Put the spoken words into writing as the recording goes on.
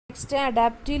Next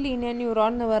adaptive linear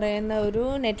neuron എന്ന് പറയുന്ന ഒരു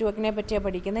നെറ്റ്വർക്കിനെ പറ്റിയാണ്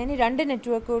പഠിക്കുന്നത്. ഇനി രണ്ട്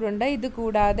നെറ്റ്വർക്ക് കൂടെ ഇത്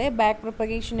കൂടാതെ ബാക്ക്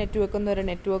പ്രൊപ്പഗേഷൻ നെറ്റ്വർക്ക് എന്നൊരു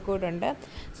നെറ്റ്വർക്ക് കൂടെ ഉണ്ട്.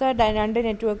 സോ രണ്ട്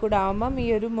നെറ്റ്വർക്ക് കൂടെ ആകുമ്പം ഈ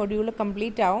ഒരു മൊഡ്യൂൾ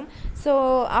കംപ്ലീറ്റ് ആവും. സോ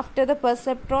ആഫ്റ്റർ ദ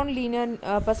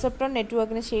പെർസെപ്ട്രോൺ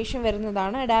നെറ്റ്വർക്കിന് ശേഷം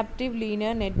വരുന്നതാണ് അഡാപ്റ്റീവ്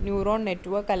ലീനിയർ ന്യൂറോൺ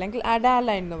നെറ്റ്വർക്ക് അല്ലെങ്കിൽ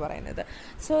അഡാലൈൻ എന്ന് പറയുന്നത്.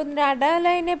 സോ ഇതിൻ്റെ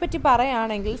അഡാലൈനെ പറ്റി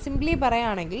പറയുകയാണെങ്കിൽ, സിംപ്ലി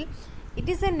പറയുകയാണെങ്കിൽ,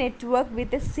 it is A network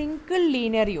with a single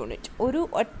linear unit. ഒരു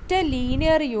ഒറ്റ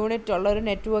ലീനിയർ യൂണിറ്റ് ഉള്ള ഒരു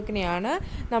നെറ്റ്വർക്കിനെയാണ്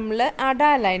നമ്മൾ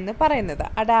അഡാലൈൻ എന്ന് പറയുന്നത്,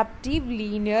 അഡാപ്റ്റീവ്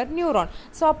ലീനിയർ ന്യൂറോൺ.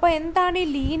 സോ അപ്പോൾ എന്താണ് ഈ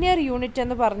ലീനിയർ യൂണിറ്റ്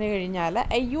എന്ന് പറഞ്ഞു കഴിഞ്ഞാൽ,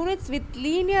 A units with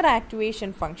linear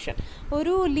activation function.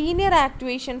 ഒരു ലീനിയർ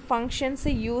ആക്ടിവേഷൻ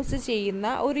ഫംഗ്ഷൻസ് യൂസ്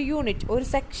ചെയ്യുന്ന ഒരു യൂണിറ്റ്, ഒരു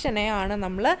സെക്ഷനെയാണ്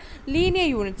നമ്മൾ ലീനിയർ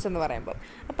യൂണിറ്റ്സ് എന്ന് പറയുമ്പോൾ.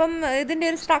 അപ്പം ഇതിൻ്റെ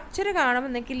ഒരു സ്ട്രക്ചർ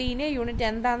കാണുമ്പോൾ നിങ്ങൾക്ക് ലീനിയർ യൂണിറ്റ്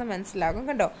എന്താണെന്ന് മനസ്സിലാകും.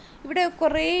 കണ്ടോ, ഇവിടെ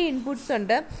കുറേ ഇൻപുട്സ്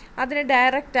ഉണ്ട്, അതിന്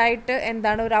ഡയറക്റ്റ് ആയിട്ട്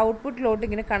എന്താണ് ഒരു ഔട്ട്പുട്ടിലോട്ട്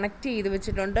ഇങ്ങനെ കണക്ട് ചെയ്ത്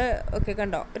വെച്ചിട്ടുണ്ട്. ഓക്കെ,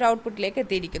 കണ്ടോ, ഒരു ഔട്ട്പുട്ടിലേക്ക്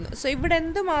എത്തിയിരിക്കുന്നു. സോ ഇവിടെ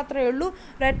എന്ത് മാത്രമേ ഉള്ളൂ,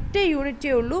 ഒരൊറ്റ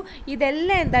യൂണിറ്റേ ഉള്ളൂ.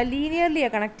 ഇതെല്ലാം എന്താ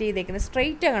ലീനിയർലിയാണ് കണക്ട് ചെയ്തേക്കുന്നത്,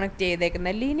 സ്ട്രെയിറ്റാണ് കണക്ട്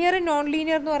ചെയ്തേക്കുന്നത്. ലീനിയർ നോൺ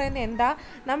ലീനിയർ എന്ന് പറയുന്നത് എന്താ,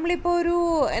 നമ്മളിപ്പോൾ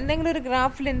എന്തെങ്കിലും ഒരു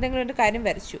ഗ്രാഫിൽ എന്തെങ്കിലും ഒരു കാര്യം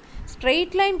വരച്ചു,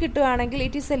 സ്ട്രെയിറ്റ് ലൈൻ കിട്ടുകയാണെങ്കിൽ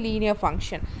it is A linear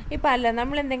function. ഇപ്പം അല്ല,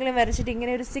 നമ്മൾ എന്തെങ്കിലും വരച്ചിട്ട്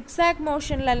ഇങ്ങനെ ഒരു സിക്സാക്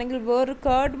മോഷനിൽ അല്ലെങ്കിൽ വേറൊരു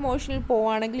കേർഡ് മോഷനിൽ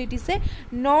പോവുകയാണെങ്കിൽ it is A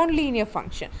non linear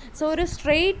function. So ഒരു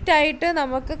സ്ട്രെയിറ്റ് ആയിട്ട്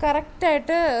നമുക്ക്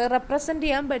കറക്റ്റായിട്ട് റെപ്രസെൻറ്റ്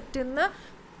ചെയ്യാൻ പറ്റുന്ന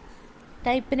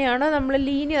ടൈപ്പിനെയാണ് നമ്മൾ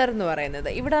ലീനിയർ എന്ന് പറയുന്നത്.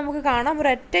 ഇവിടെ നമുക്ക് കാണാം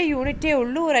ഒരൊറ്റ യൂണിറ്റേ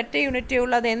ഉള്ളൂ.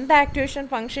 അത് എന്ത് ആക്ടിവേഷൻ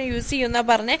ഫംഗ്ഷൻ യൂസ് ചെയ്യുന്ന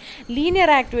പറഞ്ഞ്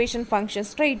ലീനിയർ ആക്ടിവേഷൻ ഫംഗ്ഷൻ,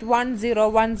 സ്ട്രെയിറ്റ് 1 0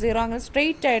 1 0 അങ്ങനെ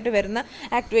സ്ട്രെയിറ്റ് ആയിട്ട് വരുന്ന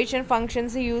ആക്ടിവേഷൻ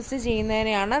ഫംഗ്ഷൻസ് യൂസ്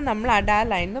ചെയ്യുന്നതിനെയാണ് നമ്മൾ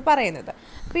അഡാലൈൻ എന്ന് പറയുന്നത്.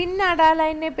 പിന്നെ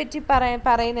അഡാലൈനെ പറ്റി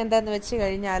പറയുന്നത് എന്താണെന്ന് വെച്ച്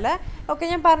കഴിഞ്ഞാൽ, ഓക്കെ,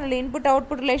 ഞാൻ പറഞ്ഞില്ല, ഇൻപുട്ട്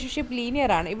ഔട്ട്പുട്ട് റിലേഷൻഷിപ്പ്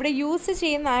ലീനിയർ ആണ്. ഇവിടെ യൂസ്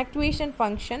ചെയ്യുന്ന ആക്ടിവേഷൻ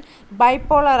ഫംഗ്ഷൻ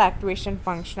ബൈപോളർ ആക്ടിവേഷൻ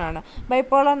ഫംഗ്ഷനാണ്.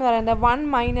 ബൈപോളർ എന്ന് പറയുന്നത് 1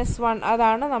 - 1,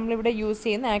 അതാണ് നമ്മളിവിടെ യൂസ്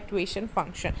ചെയ്യുന്ന ആക്ടിവേഷൻ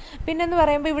ഫംഗ്ഷൻ. പിന്നെന്ന്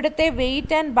പറയുമ്പോൾ ഇവിടുത്തെ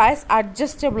വെയിറ്റ് ആൻഡ് ബയസ്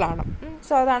അഡ്ജസ്റ്റബിൾ ആണ്.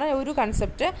 സോ അതാണ് ഒരു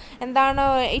കൺസെപ്റ്റ്. എന്താണ്,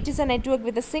 it is A network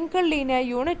with a single linear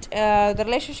unit, the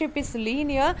relationship is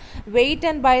linear, wait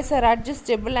and bias R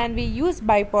adjustable and we use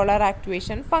bipolar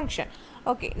activation function.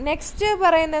 Okay, next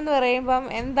പറയുന്നതെന്ന് പറയുമ്പം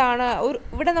എന്താണ്,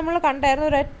 ഇവിടെ നമ്മൾ കണ്ടായിരുന്നു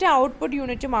ഒരൊറ്റ ഔട്ട്പുട്ട്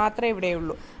യൂണിറ്റ് മാത്രമേ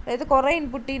ഇവിടെയുള്ളൂ. അതായത് കുറേ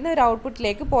ഇൻപുട്ടിൽ നിന്ന് ഒരു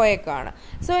ഔട്ട്പുട്ടിലേക്ക് പോയേക്കാണ്.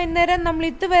 സോ ഇന്നേരം നമ്മൾ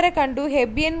ഇതുവരെ കണ്ടു,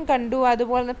 ഹെബിയൻ കണ്ടു,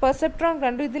 അതുപോലെ തന്നെ പെർസെപ്ട്രോൺ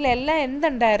കണ്ടു. ഇതിലെല്ലാം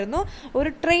എന്തുണ്ടായിരുന്നു, ഒരു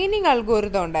ട്രെയിനിങ്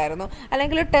അൽഗോരിതം ഉണ്ടായിരുന്നു,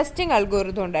 അല്ലെങ്കിൽ ഒരു ടെസ്റ്റിംഗ്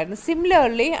അൽഗോരിതം ഉണ്ടായിരുന്നു.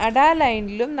 സിമിലർലി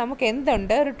അഡാലൈനിലും നമുക്ക്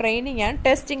എന്തുണ്ട്, ഒരു ട്രെയിനിങ് ആൻഡ്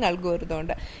ടെസ്റ്റിംഗ് അൽഗോരിതം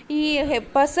ഉണ്ട്. ഈ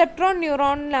പെർസെപ്ട്രോൺ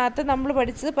ന്യൂറോണിനകത്ത് നമ്മൾ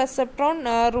പഠിച്ചത് പെർസെപ്ട്രോൺ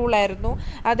റൂളായിരുന്നു,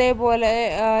 അതേപോലെ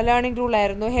ലേണിംഗ്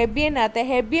റൂളായിരുന്നു. ഹെബിയനകത്ത്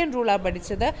ഹെബിയൻ റൂളാണ്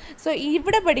പഠിച്ചത്. സോ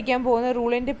ഇവിടെ പഠിക്കാൻ പോകുന്ന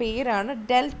റൂളിൻ്റെ പേരാണ്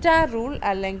ഡെൽറ്റ റൂൾ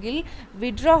അല്ലെങ്കിൽ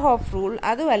വിഡ്രോഹോഫ് റൂൾ,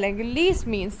 അതും അല്ലെങ്കിൽ least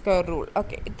mean square rule.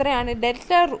 Okay, ഇത്രയാണ്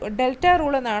ഡെൽറ്റ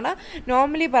റൂൾ എന്നാണ്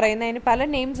നോർമലി പറയുന്നത്. അതിന് പല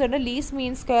നെയിംസ് ഉണ്ട്, ലീസ്റ്റ്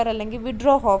മീൻ സ്ക്വയർ അല്ലെങ്കിൽ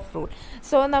വിഡ്രോഹോഫ് റൂൾ.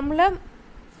 സോ നമ്മൾ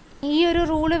ഈ ഒരു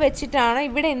റൂള് വെച്ചിട്ടാണ്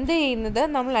ഇവിടെ എന്ത് ചെയ്യുന്നത്,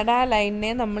 നമ്മൾ അഡാലൈനെ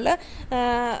നമ്മൾ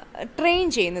ട്രെയിൻ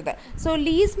ചെയ്യുന്നത്. So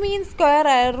least mean square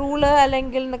rule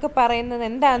അല്ലെങ്കിൽ എന്നൊക്കെ പറയുന്നത്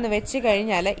എന്താണെന്ന് വെച്ച്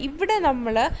കഴിഞ്ഞാൽ, ഇവിടെ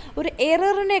നമ്മൾ ഒരു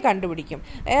എററിനെ കണ്ടുപിടിക്കും.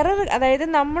 അതായത്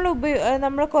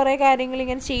നമ്മൾ കുറേ കാര്യങ്ങൾ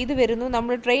ഇങ്ങനെ ചെയ്തു വരുന്നു,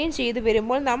 നമ്മൾ ട്രെയിൻ ചെയ്ത്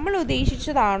വരുമ്പോൾ നമ്മൾ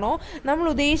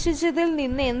ഉദ്ദേശിച്ചതിൽ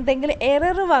നിന്ന് എന്തെങ്കിലും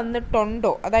എറർ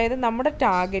വന്നിട്ടുണ്ടോ, അതായത് നമ്മുടെ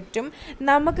ടാർഗറ്റും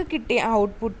നമുക്ക് കിട്ടിയ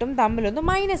ഔട്ട്പുട്ടും തമ്മിലൊന്ന്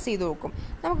മൈനസ് ചെയ്ത് നോക്കും.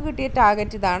 നമുക്ക് കിട്ടിയ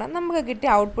ടാർഗറ്റ് ഇതാണ്, നമുക്ക് കിട്ടിയ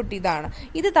ഔട്ട്പുട്ട് ഇതാണ്,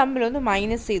 ഇത് തമ്മിലൊന്ന്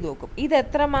മൈനസ് ചെയ്ത് നോക്കും. ഇത്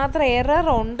എത്രമാത്രം എറർ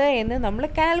ഉണ്ട് എന്ന് നമ്മൾ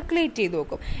കാൽക്കുലേറ്റ് ചെയ്ത്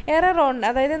നോക്കും. എറർ ഉണ്ട്,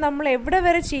 അതായത് നമ്മൾ എവിടെ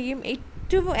വരെ ചെയ്യും,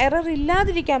 എറർ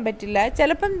ഇല്ലാതിരിക്കാൻ പറ്റില്ല.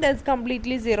 ചിലപ്പം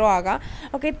കംപ്ലീറ്റ്ലി 0 ആകാം.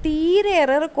 ഓക്കെ, തീരെ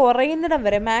എറർ കുറയുന്നിടം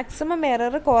വരെ, മാക്സിമം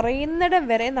എറർ കുറയുന്നിടം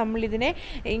വരെ നമ്മളിതിനെ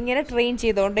ഇങ്ങനെ ട്രെയിൻ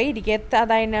ചെയ്തുകൊണ്ടേ ഇരിക്കും.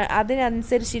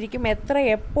 അതിനനുസരിച്ചിരിക്കും എത്ര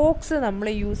എപ്പോക്സ് നമ്മൾ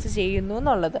യൂസ് ചെയ്യുന്നു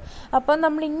എന്നുള്ളത്. അപ്പം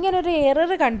നമ്മൾ ഇങ്ങനൊരു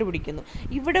എറർ കണ്ടുപിടിക്കുന്നു.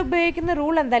 ഇവിടെ ഉപയോഗിക്കുന്ന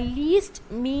റൂൾ എന്താ, least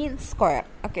mean square.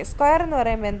 Okay, square എന്ന്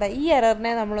പറയുമ്പോൾ എന്താ, ഈ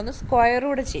എററിനെ നമ്മളൊന്ന്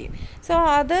സ്ക്വയറൂടെ ചെയ്യും. സോ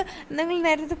അത് നിങ്ങൾ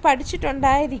നേരത്തെ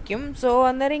പഠിച്ചിട്ടുണ്ടായിരിക്കും. സോ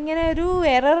അന്നേരം ഇങ്ങനെ ഒരു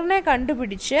എററിനെ കണ്ടുപിടിച്ച്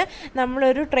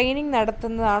നമ്മളൊരു ട്രെയിനിങ്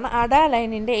നടത്തുന്നതാണ്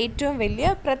അഡാലൈനിൻ്റെ ഏറ്റവും വലിയ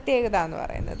പ്രത്യേകത എന്ന്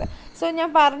പറയുന്നത്. സോ ഞാൻ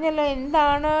പറഞ്ഞല്ലോ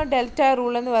എന്താണ് ഡെൽറ്റ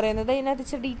റൂൾ എന്ന് പറയുന്നത്. ഇതിനകത്ത്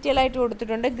ഇച്ചിരി ഡീറ്റെയിൽ ആയിട്ട്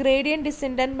കൊടുത്തിട്ടുണ്ട്. ഗ്രേഡിയൻറ്റ്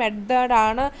ഡിസെൻഡൻറ്റ്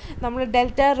മെത്തേഡാണ് നമ്മൾ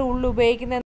ഡെൽറ്റ റൂളിൽ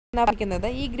ഉപയോഗിക്കുന്നത്.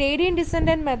 ഈ ഗ്രേഡിയൻറ്റ്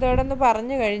ഡിസെൻഡൻറ്റ് മെത്തേഡ് എന്ന്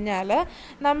പറഞ്ഞു കഴിഞ്ഞാൽ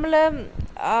നമ്മൾ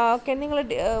നിങ്ങൾ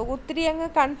ഒത്തിരി അങ്ങ്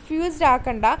കൺഫ്യൂസ്ഡ്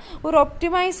ആക്കണ്ട. ഒരു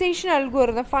ഒപ്റ്റിമൈസേഷൻ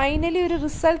അൽഗോരിതം, ഫൈനലി ഒരു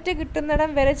റിസൾട്ട്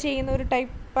കിട്ടുന്നിടം വരെ ചെയ്യുന്ന ഒരു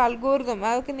ടൈപ്പ് അൽഗോരിതം,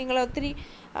 അതൊക്കെ നിങ്ങൾ ഒത്തിരി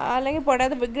അല്ലെങ്കിൽ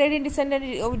പോടാതെ ഗ്രേഡിയൻറ്റ്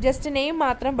ഡിസെൻഡൻറ്റ് ജസ്റ്റ് നെയിം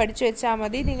മാത്രം പഠിച്ചു വെച്ചാൽ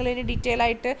മതി. നിങ്ങളിനി ഡീറ്റെയിൽ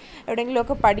ആയിട്ട്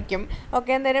എവിടെയെങ്കിലുമൊക്കെ പഠിക്കും.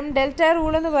 ഓക്കെ, അന്നേരം ഡെൽറ്റ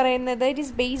റൂൾ എന്ന് പറയുന്നത് it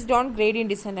is based on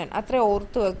gradient descendant. അത്ര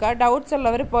ഓർത്ത് വെക്കുക. ഡൗട്ട്സ്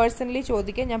ഉള്ളവർ പേഴ്സണലി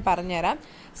ചോദിക്കുക, ഞാൻ പറഞ്ഞുതരാം.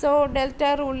 സോ ഡെൽറ്റ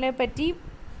റൂളിനെ പറ്റി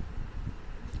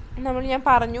ഞാൻ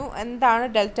പറഞ്ഞു എന്താണ്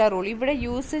ഡെൽറ്റ റൂൾ. ഇവിടെ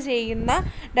യൂസ് ചെയ്യുന്ന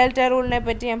ഡെൽറ്റ റൂളിനെ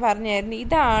പറ്റി ഞാൻ പറഞ്ഞായിരുന്നു.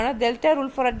 ഇതാണ് delta rule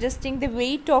for adjusting the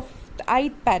weight of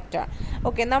ith pattern.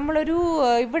 Okay, നമ്മളൊരു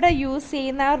ഇവിടെ യൂസ്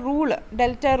ചെയ്യുന്ന റൂള്,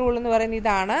 ഡെൽറ്റ റൂൾ എന്ന് പറയുന്നത്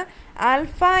ഇതാണ്.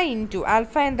 Alpha into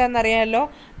alpha എന്താണെന്നറിയാമല്ലോ,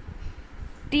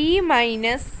 T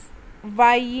minus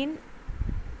Y in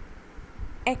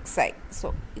xi. So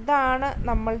ഇതാണ്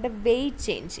നമ്മളുടെ വെയിറ്റ്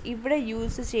ചേഞ്ച്. ഇവിടെ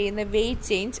യൂസ് ചെയ്യുന്ന വെയിറ്റ്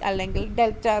ചേഞ്ച് അല്ലെങ്കിൽ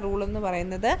ഡെൽറ്റ റൂൾ എന്ന്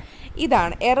പറയുന്നത്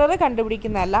ഇതാണ്. എറർ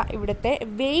കണ്ടുപിടിക്കുന്നതല്ല, ഇവിടുത്തെ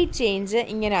വെയിറ്റ് ചേഞ്ച്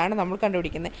ഇങ്ങനെയാണ് നമ്മൾ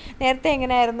കണ്ടുപിടിക്കുന്നത്. നേരത്തെ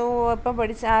എങ്ങനെയായിരുന്നു ഇപ്പം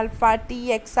പഠിച്ച ആൽഫ ടി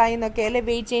xi എന്നൊക്കെ അല്ലേ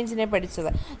വെയിറ്റ് ചേഞ്ചിനെ പഠിച്ചത്.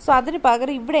 സോ അതിന്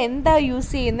പകരം ഇവിടെ എന്താ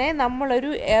യൂസ് ചെയ്യുന്നത്,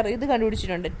 നമ്മളൊരു ഇത്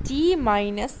കണ്ടുപിടിച്ചിട്ടുണ്ട്, ടി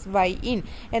മൈനസ് വൈ ഇൻ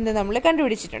എന്ന് നമ്മൾ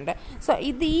കണ്ടുപിടിച്ചിട്ടുണ്ട്. സോ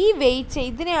ഈ വെയിറ്റ്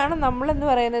ഇതിനെയാണ് നമ്മളെന്ന്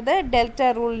പറയുന്നത് ഡെൽറ്റ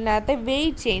റൂളിനകത്തെ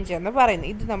വെയിറ്റ് ചേഞ്ച് എന്ന് പറയുന്നത്.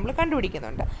 ഇത് നമ്മൾ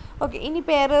കണ്ടുപിടിക്കുന്നുണ്ട്. ഓക്കെ,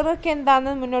 ഇനിയിപ്പോൾ എററൊക്കെ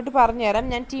എന്താണെന്ന് മുന്നോട്ട് പറഞ്ഞുതരാം.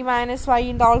 ഞാൻ T minus Y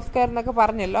in the whole square എന്നൊക്കെ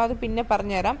പറഞ്ഞല്ലോ, അത് പിന്നെ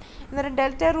പറഞ്ഞുതരാം. അന്നേരം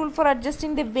delta rule for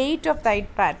adjusting the weight of the ith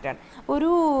pattern,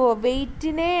 ഒരു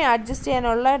വെയിറ്റിനെ അഡ്ജസ്റ്റ്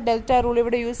ചെയ്യാനുള്ള ഡെൽറ്റ റൂൾ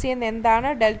ഇവിടെ യൂസ് ചെയ്യുന്നത്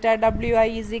എന്താണ്, delta W I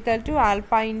is equal to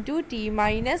alpha into T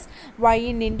minus Y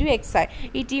in into xi.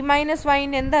 ഈ ടി മൈനസ് വൈ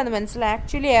ഇൻ എന്താണെന്ന് മനസ്സിലായി.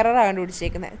 Actually എററാണ്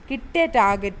കണ്ടുപിടിച്ചേക്കുന്നത്. കിട്ടിയ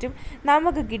ടാർഗറ്റും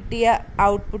നമുക്ക് കിട്ടിയ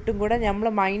ഔട്ട്പുട്ടും കൂടെ നമ്മൾ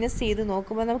മൈനസ് ചെയ്ത്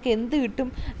നോക്കുമ്പോൾ നമുക്ക് എന്ത്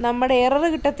കിട്ടും, നമ്മുടെ എറർ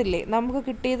കിട്ടത്തില്ലേ, നമുക്ക്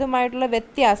കിട്ടിയതുമായിട്ടുള്ള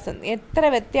വ്യത്യാസം, എത്ര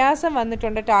വ്യത്യാസം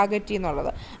വന്നിട്ടുണ്ട് ടാർഗറ്റ് എന്നുള്ളത്,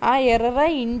 ആ error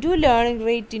into learning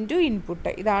rate into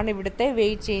input. ഇതാണ് ഇവിടുത്തെ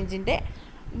വെയിറ്റ് ചേഞ്ചിൻ്റെ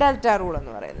ഡെൽറ്റ റൂൾ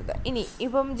എന്ന് പറയുന്നത്. ഇനി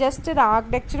ഇപ്പം ജസ്റ്റ് ഒരു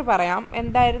ആർക്കിടെക്ചർ പറയാം.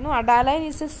 എന്തായിരുന്നു, അഡാലൈൻ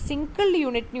is A single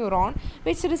unit neuron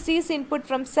which receives input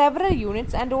from several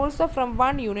units and also from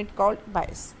one unit called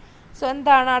bias. So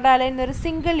എന്താണ്, അഡാലൈൻ ഒരു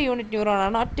സിംഗിൾ യൂണിറ്റ്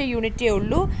ന്യൂറോണാണ്, ഒറ്റ യൂണിറ്റേ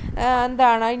ഉള്ളൂ.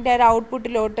 എന്താണ് അതിൻ്റെ ഒരു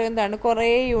ഔട്ട്പുട്ടിലോട്ട് എന്താണ് കുറേ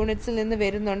യൂണിറ്റ്സിൽ നിന്ന്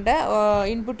വരുന്നുണ്ട്,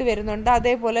 ഇൻപുട്ട് വരുന്നുണ്ട്.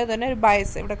 അതേപോലെ തന്നെ ഒരു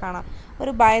ബയസ്, ഇവിടെ കാണാം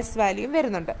ഒരു ബയസ് വാല്യൂയും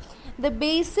വരുന്നുണ്ട്. The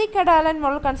basic അഡാലൻ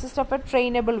model consist of A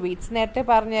trainable weights. നേരത്തെ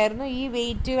പറഞ്ഞായിരുന്നു ഈ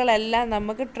വെയ്റ്റുകളെല്ലാം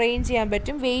നമുക്ക് ട്രെയിൻ ചെയ്യാൻ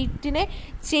പറ്റും, വെയ്റ്റിനെ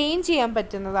ചേഞ്ച് ചെയ്യാൻ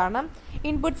പറ്റുന്നതാണ്.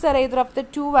 Inputs R either of the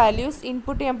two values.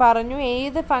 Input ഞാൻ പറഞ്ഞു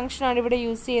ഏത് ഫംഗ്ഷനാണ് ഇവിടെ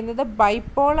യൂസ് ചെയ്യുന്നത്,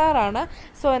 ബൈപോളാർ ആണ്.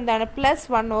 സോ എന്താണ്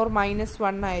 +1 ഓർ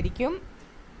 -1 ആയിരിക്കും.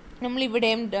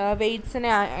 നമ്മളിവിടെയും വെയ്റ്റ്സിനെ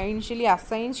ഇനിഷ്യലി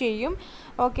അസൈൻ ചെയ്യും.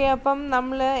 ഓക്കെ, അപ്പം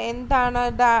നമ്മൾ എന്താണ്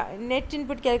net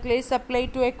input calculate supply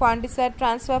to A ക്വാണ്ടിസൈഡ്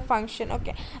transfer function.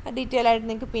 Okay, detail ആയിട്ട്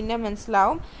നിങ്ങൾക്ക് പിന്നെ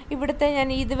മനസ്സിലാവും. ഇവിടുത്തെ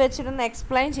ഞാൻ ഇത് വെച്ചിട്ടൊന്ന്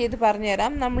എക്സ്പ്ലെയിൻ ചെയ്ത്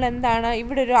പറഞ്ഞുതരാം. നമ്മൾ എന്താണ്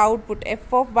ഇവിടെ ഒരു output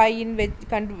F of Y in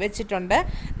വെച്ചിട്ടുണ്ട്.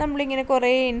 നമ്മളിങ്ങനെ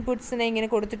കുറേ ഇൻപുട്ട്സിനെ ഇങ്ങനെ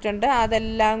കൊടുത്തിട്ടുണ്ട്.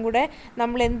 അതെല്ലാം കൂടെ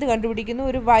നമ്മൾ എന്ത് കണ്ടുപിടിക്കുന്നു,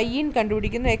 ഒരു വൈ ഇൻ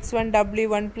കണ്ടുപിടിക്കുന്നു. x1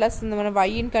 w1 പ്ലസ് എന്ന് പറഞ്ഞാൽ വൈ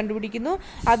ഇൻ കണ്ടുപിടിക്കുന്നു.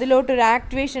 അതിലോട്ടൊരു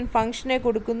ആക്ടിവേഷൻ ഫംഗ്ഷനെ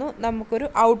കൊടുക്കുന്നു, നമുക്കൊരു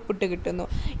ഔട്ട്പുട്ട് കിട്ടുന്നു.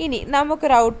 ഇനി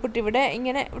നമുക്കൊരു ഔട്ട്പുട്ട് ഇവിടെ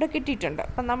ഇവിടെ കിട്ടിയിട്ടുണ്ട്.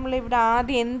 അപ്പം നമ്മളിവിടെ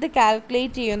ആദ്യം എന്ത്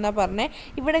കാൽക്കുലേറ്റ് ചെയ്യുമെന്നാണ് പറഞ്ഞത്.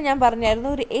 ഇവിടെ ഞാൻ പറഞ്ഞായിരുന്നു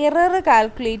ഒരു എറർ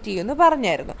കാൽക്കുലേറ്റ് ചെയ്യുമെന്ന്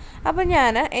പറഞ്ഞായിരുന്നു. അപ്പം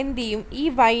ഞാൻ എന്ത് ചെയ്യും, ഈ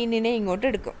വൈനിനെ ഇങ്ങോട്ട്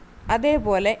എടുക്കും,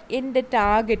 അതേപോലെ എൻ്റെ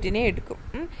ടാർഗറ്റിനെ എടുക്കും.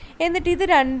 എന്നിട്ട് ഇത്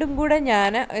രണ്ടും കൂടെ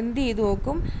ഞാൻ എന്ത് ചെയ്ത്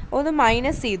നോക്കും, ഒന്ന്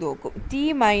മൈനസ് ചെയ്ത് നോക്കും. ടി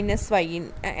മൈനസ് വൈ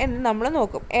എന്ന് നമ്മൾ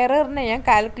നോക്കും. എററിനെ ഞാൻ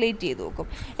കാൽക്കുലേറ്റ് ചെയ്ത് നോക്കും.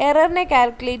 എററിനെ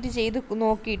കാൽക്കുലേറ്റ് ചെയ്ത്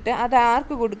നോക്കിയിട്ട് അത്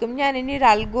ആർക്ക് കൊടുക്കും, ഞാൻ ഇനി ഒരു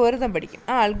അൽഗോരിതം പഠിക്കും,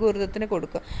 ആ അൽഗോരിതത്തിന്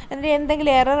കൊടുക്കും. എന്നിട്ട്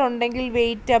എന്തെങ്കിലും എറർ ഉണ്ടെങ്കിൽ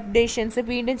വെയിറ്റ് അപ്ഡേഷൻസ്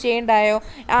വീണ്ടും ചെയ്യേണ്ടായോ,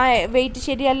 ആ വെയിറ്റ്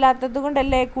ശരിയല്ലാത്തത്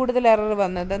കൊണ്ടല്ലേ കൂടുതൽ എറർ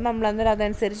വന്നത്, നമ്മൾ അന്നേരം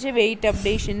അതനുസരിച്ച് വെയിറ്റ്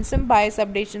അപ്ഡേഷൻസും ബയസ്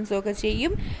അപ്ഡേഷൻസും ഒക്കെ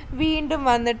ചെയ്യും. വീണ്ടും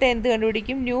വന്നിട്ട് എന്ത്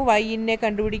കണ്ടുപിടിക്കും, ന്യൂ വൈനെ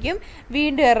കണ്ടുപിടിക്കും.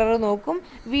 വീണ്ടും എറർ നോക്കും,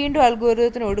 വീണ്ടും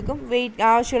അൽഗോരിതത്തിന് കൊടുക്കും,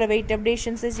 ആവശ്യമുള്ള വെയിറ്റ്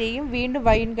അപ്ഡേഷൻസ് ചെയ്യും, വീണ്ടും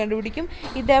വൈൻ കണ്ടുപിടിക്കും.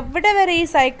 ഇതെവിടെ വരെ ഈ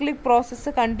സൈക്ലിക്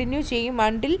പ്രോസസ്സ് കണ്ടിന്യൂ ചെയ്യും,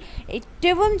 അണ്ടിൽ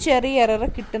ഏറ്റവും ചെറിയ എറർ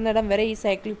കിട്ടുന്നിടം വരെ ഈ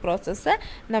സൈക്ലിക് പ്രോസസ്സ്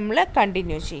നമ്മൾ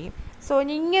കണ്ടിന്യൂ ചെയ്യും. സോ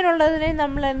ഇങ്ങനെയുള്ളതിനെ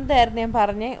നമ്മൾ എന്തായിരുന്നു ഞാൻ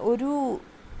പറഞ്ഞേ, ഒരു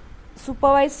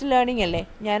സൂപ്പർവൈസ്ഡ് ലേണിംഗ് അല്ലേ.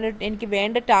 എനിക്ക്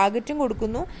വേണ്ട ടാർഗറ്റും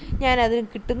കൊടുക്കുന്നു, ഞാൻ അതിന്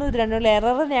കിട്ടുന്നു. ഇത് രണ്ടുള്ള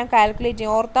എറർ ഞാൻ കാൽക്കുലേറ്റ്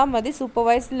ചെയ്യും. ഓർത്താൽ മതി,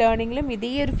 സൂപ്പർവൈസ്ഡ് ലേണിങ്ങിലും ഇതേ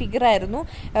ഒരു ഫിഗർ ആയിരുന്നു,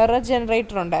 എറർ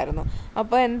ജനറേറ്റർ ഉണ്ടായിരുന്നു.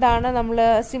 അപ്പോൾ എന്താണ് നമ്മൾ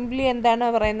സിംപ്ലി എന്താണ്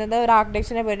പറയുന്നത്, ഒരു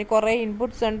ആർക്കിടെക്ചറിനെ പറ്റി കുറേ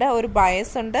ഇൻപുട്ട്സ് ഉണ്ട്, ഒരു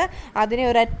ബയസ് ഉണ്ട്, അതിനെ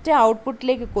ഒരൊറ്റ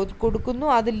ഔട്ട്പുട്ടിലേക്ക് കൊടുക്കുന്നു.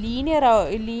 അത്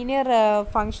ലീനിയർ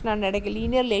ഫംഗ്ഷനാണ്, ഇടയ്ക്ക്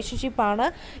ലീനിയർ റിലേഷൻഷിപ്പാണ്.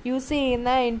 യൂസ്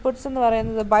ചെയ്യുന്ന ഇൻപുട്ട്സ് എന്ന്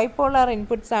പറയുന്നത് ബൈപോളാർ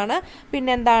ഇൻപുട്ട്സ് ആണ്.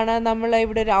 പിന്നെന്താണ്, നമ്മൾ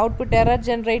ഇവിടെ ഒരു ഔട്ട്പുട്ട് എറർ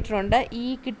ജനറേറ്റർ ഉണ്ട്. ഈ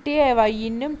കിട്ടിയ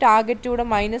വൈനും ടാർഗറ്റൂടെ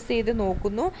മൈനസ് ചെയ്ത്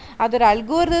നോക്കുന്നു, അതൊരു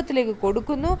അൽഗോരിതത്തിലേക്ക്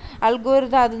കൊടുക്കുന്നു.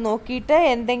 അൽഗോരിതം അത് നോക്കിയിട്ട്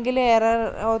എന്തെങ്കിലും എറർ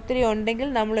ഒത്തിരി ഉണ്ടെങ്കിൽ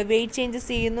നമ്മൾ വെയിറ്റ് ചേഞ്ചസ്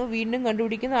ചെയ്യുന്നു, വീണ്ടും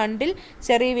കണ്ടുപിടിക്കുന്നു, അണ്ടിൽ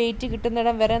ചെറിയ വെയിറ്റ്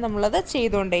കിട്ടുന്നിടം വരെ നമ്മളത്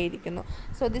ചെയ്തുകൊണ്ടേയിരിക്കുന്നു.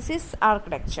 So this is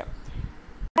architecture.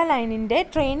 ലൈനിൻ്റെ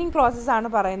ട്രെയിനിങ് പ്രോസസ്സാണ്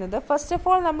പറയുന്നത്. ഫസ്റ്റ് ഓഫ്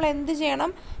ഓൾ നമ്മൾ എന്ത്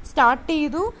ചെയ്യണം, സ്റ്റാർട്ട്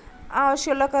ചെയ്തു,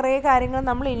 ആവശ്യമുള്ള കുറേ കാര്യങ്ങൾ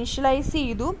നമ്മൾ ഇനിഷ്യലൈസ്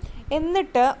ചെയ്തു.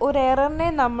 എന്നിട്ട് ഒരു എററിനെ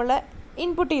നമ്മൾ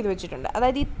ഇൻപുട്ട് ചെയ്ത് വെച്ചിട്ടുണ്ട്.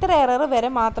 അതായത് ഇത്ര എറർ വരെ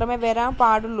മാത്രമേ വരാൻ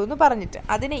പാടുള്ളൂ എന്ന് പറഞ്ഞിട്ട്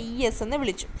അതിനെ ES എന്ന്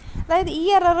വിളിച്ചു. അതായത് ഈ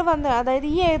എറർ അതായത്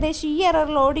ഏകദേശം ഈ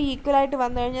എററിലോട് ഈക്വലായിട്ട്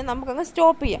വന്നു കഴിഞ്ഞാൽ നമുക്കങ്ങ്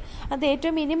സ്റ്റോപ്പ് ചെയ്യാം. അത്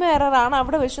ഏറ്റവും മിനിമം എററാണ്,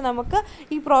 അവിടെ വെച്ച് നമുക്ക്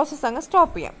ഈ പ്രോസസ്സ് അങ്ങ്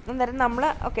സ്റ്റോപ്പ് ചെയ്യാം. അന്നേരം നമ്മൾ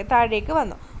താഴേക്ക്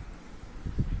വന്നു.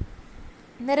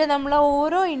 അന്നേരം നമ്മൾ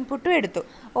ഓരോ ഇൻപുട്ടും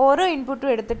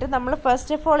എടുത്തിട്ട് നമ്മൾ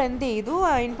ഫസ്റ്റ് ഓഫ് ഓൾ എന്ത് ചെയ്തു,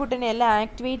 ആ ഇൻപുട്ടിനെ എല്ലാം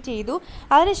ആക്ടിവേറ്റ് ചെയ്തു.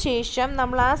 അതിനുശേഷം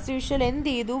നമ്മൾ ആസ് യൂഷ്വൽ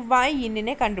എന്ത് ചെയ്തു,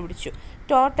 Y-നെ കണ്ടുപിടിച്ചു.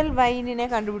 ടോട്ടൽ Y-നെ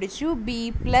കണ്ടുപിടിച്ചു.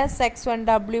 B+X1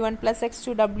 W1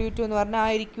 +X2 W2 എന്ന് പറഞ്ഞ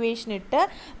ആ ഒരു ഇക്വേഷൻ ഇട്ട്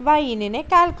Y-നെ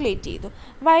കാൽക്കുലേറ്റ് ചെയ്തു.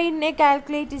 Y-നെ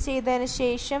കാൽക്കുലേറ്റ് ചെയ്തതിന്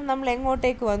ശേഷം നമ്മൾ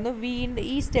എങ്ങോട്ടേക്ക് വന്നു, വീണ്ടും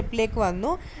ഈ സ്റ്റെപ്പിലേക്ക്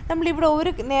വന്നു. നമ്മളിവിടെ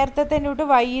ഒരു നേരത്തെ തന്നെ ഇട്ട്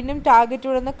Y-നും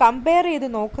ടാർഗറ്റോടെ ഒന്ന് കമ്പയർ ചെയ്ത്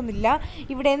നോക്കുന്നില്ല.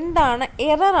 ഇവിടെ എന്താണ്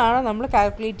എററാണ് നമ്മൾ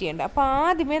കാൽക്കുലേറ്റ് ചെയ്യേണ്ടത്. അപ്പോൾ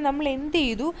ആദ്യമേ നമ്മൾ എന്ത്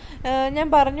ചെയ്തു, ഞാൻ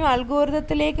പറഞ്ഞു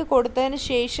അൽഗോരിതത്തിലേക്ക് കൊടുത്തതിന്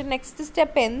ശേഷം നെക്സ്റ്റ്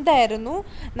സ്റ്റെപ്പ് എന്തായിരുന്നു,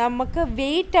 നമുക്ക്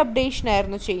വെയിറ്റ് അപ്ഡേഷൻ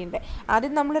ആയിരുന്നു ചെയ്യേണ്ടത്.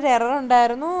 ആദ്യം നമ്മളൊരു എറർ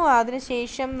ഉണ്ടായിരുന്നു,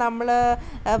 അതിനുശേഷം നമ്മൾ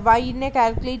Y-നെ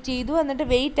കാൽക്കുലേറ്റ് ചെയ്തു, എന്നിട്ട്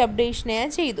വെയിറ്റ് അപ്ഡേഷനെ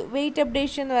ഞാൻ ചെയ്തു. വെയിറ്റ്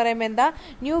അപ്ഡേഷൻ എന്ന് പറയുമ്പോൾ എന്താ,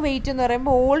 ന്യൂ വെയിറ്റ് എന്ന്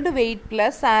പറയുമ്പോൾ old wait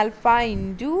plus alpha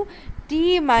into T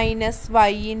minus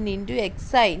Y into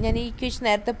XI. ഞാൻ ഈ ഇക്വേഷൻ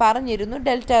നേരത്തെ പറഞ്ഞിരുന്നു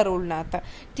ഡെൽറ്റ റൂളിനകത്ത്.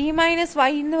 T മൈനസ്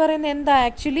Y എന്ന് പറയുന്നത് എന്താ,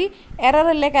 ആക്ച്വലി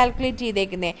എററല്ലേ കാൽക്കുലേറ്റ്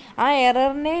ചെയ്തേക്കുന്നത്. ആ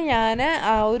എററിനെ ഞാൻ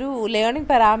ഒരു ലേണിംഗ്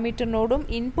പാരാമീറ്ററിനോടും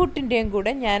ഇൻപുട്ടിൻ്റെയും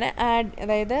കൂടെ ഞാൻ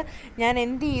അതായത് ഞാൻ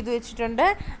എന്ത് ചെയ്ത് വെച്ചിട്ടുണ്ട്,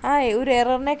 ആ ഒരു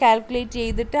എററിനെ കാൽക്കുലേറ്റ്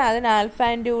ചെയ്തിട്ട് അതിന്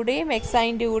ആൽഫാൻ്റെ കൂടെയും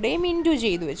എക്സൈൻ്റെ കൂടെയും ഇൻറ്റു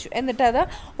ചെയ്ത് വെച്ചു. എന്നിട്ട് അത്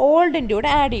ഓൾഡിൻ്റെ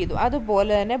കൂടെ ആഡ് ചെയ്തു.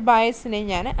 അതുപോലെ തന്നെ ബയസിനെ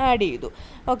ഞാൻ ആഡ് ചെയ്തു.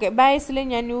 ബയസിൽ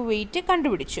ഞാൻ ന്യൂ വെയിറ്റ്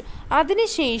കണ്ടുപിടിച്ചു.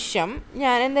 അതിനുശേഷം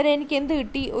ഞാൻ അന്നേരം എനിക്ക് എന്ത്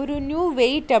കിട്ടി, ഒരു ന്യൂ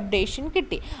വെയിറ്റ് അപ്ഡേഷൻ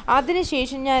കിട്ടി.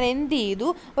 അതിനുശേഷം ഞാൻ എന്ത് ചെയ്തു,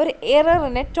 ഒരു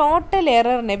എററിനെ ടോട്ടൽ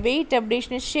എററിനെ വെയിറ്റ്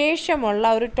അപ്ഡേഷന്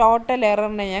ശേഷമുള്ള ഒരു ടോട്ടൽ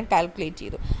എററിനെ ഞാൻ കാൽക്കുലേറ്റ്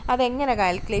ചെയ്തു. അതെങ്ങനെ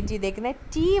കാൽക്കുലേറ്റ് ചെയ്തേക്കുന്നത്,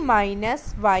 T minus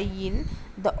Y in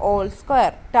the whole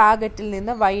square. ടാർഗറ്റിൽ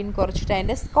നിന്ന് Y കുറച്ചിട്ട്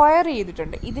അതിൻ്റെ സ്ക്വയർ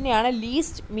ചെയ്തിട്ടുണ്ട്. ഇതിനെയാണ്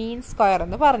ലീസ്റ്റ് മീൻ സ്ക്വയർ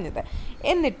എന്ന് പറഞ്ഞത്.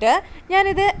 എന്നിട്ട്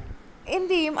ഞാനിത്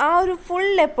എന്ത് ചെയ്യും, ആ ഒരു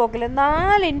ഫുൾ എപ്പോക്കിൽ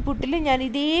 4 ഇൻപുട്ടിൽ ഞാൻ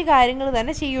ഇതേ കാര്യങ്ങൾ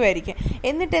തന്നെ ചെയ്യുമായിരിക്കും.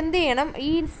 എന്നിട്ട് എന്ത് ചെയ്യണം,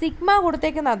 ഈ സിഗ്മ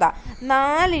കൊടുത്തേക്കുന്നതാ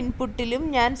 4 ഇൻപുട്ടിലും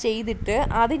ഞാൻ ചെയ്തിട്ട്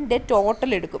അതിൻ്റെ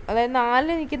ടോട്ടൽ എടുക്കും.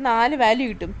 അതായത് എനിക്ക് 4 വാല്യൂ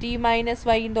കിട്ടും. T minus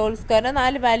Y in the whole സ്ക്വയറിന്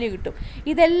 4 വാല്യൂ കിട്ടും.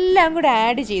 ഇതെല്ലാം കൂടെ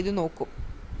ആഡ് ചെയ്ത് നോക്കും.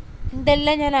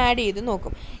 ഇതെല്ലാം ഞാൻ ആഡ് ചെയ്ത്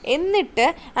നോക്കും. എന്നിട്ട്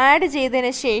ആഡ്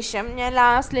ചെയ്തതിന് ശേഷം ഞാൻ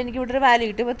ലാസ്റ്റിൽ എനിക്ക് ഇവിടെ ഒരു വാല്യൂ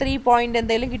കിട്ടും. ഇപ്പോൾ 3 പോയിൻ്റ്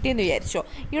എന്തെങ്കിലും കിട്ടിയെന്ന് വിചാരിച്ചോ.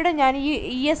 ഇവിടെ ഞാൻ ഈ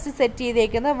ES സെറ്റ്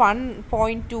ചെയ്തേക്കുന്നത്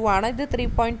 1.2 ആണ്. ഇത്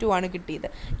 3.2 ആണ് കിട്ടിയത്.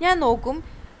 ഞാൻ നോക്കും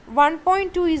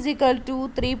 1.2 ഈസ് ഈക്വൽ ടു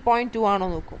 3.2 ആണോ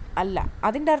നോക്കും. അല്ല.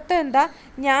 അതിൻ്റെ അർത്ഥം എന്താ,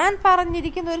 ഞാൻ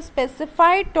പറഞ്ഞിരിക്കുന്ന ഒരു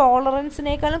സ്പെസിഫൈഡ്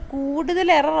ടോളറൻസിനേക്കാളും കൂടുതൽ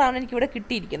എററാണ് എനിക്കിവിടെ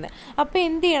കിട്ടിയിരിക്കുന്നത്. അപ്പോൾ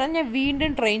എന്ത് ചെയ്യണം, ഞാൻ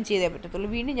വീണ്ടും ട്രെയിൻ ചെയ്തേ പറ്റത്തുള്ളൂ.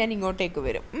 വീണ്ടും ഞാൻ ഇങ്ങോട്ടേക്ക്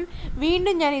വരും.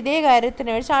 വീണ്ടും ഞാൻ ഇതേ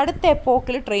കാര്യത്തിന് വെച്ച് അടുത്ത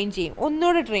എപ്പോക്കിൽ ട്രെയിൻ ചെയ്യും,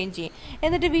 ഒന്നുകൂടി ട്രെയിൻ ചെയ്യും.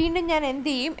 എന്നിട്ട് വീണ്ടും ഞാൻ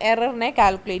എന്ത് ചെയ്യും, എററിനെ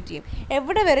കാൽക്കുലേറ്റ് ചെയ്യും.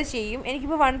 എവിടെ വരെ ചെയ്യും,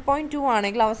 എനിക്കിപ്പോൾ 1.2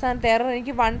 ആണെങ്കിൽ അവസാനത്തെ എറർ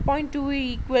എനിക്ക് 1.2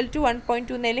 ഈക്വൽ ടു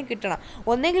 1.2 എന്നേലും കിട്ടണം.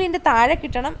 ഒന്നെങ്കിൽ ഇതിൻ്റെ താഴെ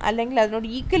കിട്ടണം, അല്ലെങ്കിൽ അതിനോട്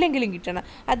ഈക്വലെങ്കിലും കിട്ടണം.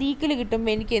 അത് ഈക്വൽ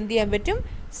കിട്ടുമ്പോൾ എനിക്ക് എന്ത് ചെയ്യാൻ പറ്റും,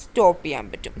 സ്റ്റോപ്പ് ചെയ്യാൻ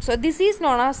പറ്റും. So this is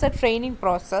known as A training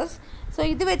process. So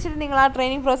ഇത് വെച്ചിട്ട് നിങ്ങൾ ആ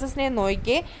ട്രെയിനിങ് പ്രോസസ്സിനെ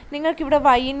നോക്കിയേ. നിങ്ങൾക്കിവിടെ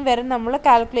Y വരെ നമ്മൾ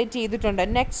കാൽക്കുലേറ്റ് ചെയ്തിട്ടുണ്ട്.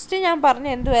 നെക്സ്റ്റ് ഞാൻ പറഞ്ഞ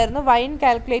എന്തുമായിരുന്നു, Y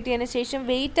കാൽക്കുലേറ്റ് ചെയ്തതിന് ശേഷം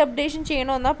വെയിറ്റ് അപ്ഡേഷൻ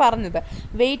ചെയ്യണമെന്നാണ് പറഞ്ഞത്.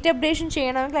 വെയിറ്റ് അപ്ഡേഷൻ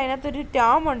ചെയ്യണമെങ്കിൽ അതിനകത്തൊരു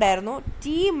ടേം ഉണ്ടായിരുന്നു,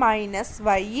 T മൈനസ്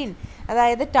Y.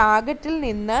 അതായത് ടാർഗറ്റിൽ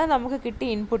നിന്ന് നമുക്ക്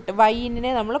കിട്ടിയ ഇൻപുട്ട് Y-നെ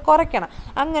നമ്മൾ കുറയ്ക്കണം.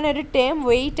 അങ്ങനെ ഒരു ടേം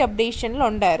വെയിറ്റ് അപ്ഡേഷനിൽ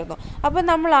ഉണ്ടായിരുന്നു. അപ്പോൾ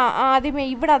നമ്മൾ ആദ്യമേ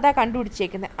ഇവിടെ അതാ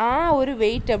കണ്ടുപിടിച്ചേക്കുന്നത്. ആ ഒരു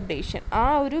വെയിറ്റ് അപ്ഡേഷൻ, ആ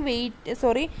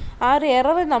ഒരു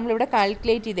എറർ നമ്മളിവിടെ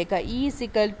കാൽക്കുലേറ്റ് ചെയ്തേക്കുക.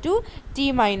 T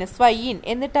minus Y.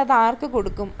 എന്നിട്ട് അത് ആർക്ക്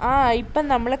കൊടുക്കും, ഇപ്പം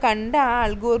നമ്മൾ കണ്ട ആ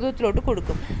അൽഗോരിതത്തിലോട്ട്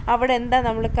കൊടുക്കും. അവിടെ എന്താ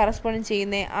നമ്മൾ കറസ്പോണ്ട്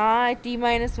ചെയ്യുന്നത്, ആ T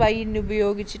മൈനസ് Y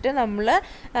ഉപയോഗിച്ചിട്ട് നമ്മൾ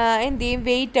എന്ത് ചെയ്യും,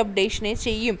 വെയിറ്റ് അപ്ഡേഷനെ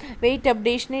ചെയ്യും. വെയിറ്റ്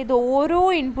അപ്ഡേഷനെ ഇത് ഓരോ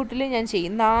ഇൻപുട്ടിലും ഞാൻ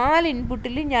ചെയ്യും. 4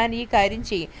 ഇൻപുട്ടിൽ ഞാൻ ഈ കാര്യം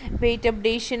ചെയ്യും. വെയിറ്റ്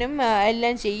അപ്ഡേഷനും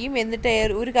എല്ലാം ചെയ്യും. എന്നിട്ട്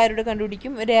ഒരു കാര്യം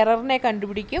കണ്ടുപിടിക്കും, ഒരു എററിനെ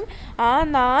കണ്ടുപിടിക്കും. ആ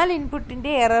 4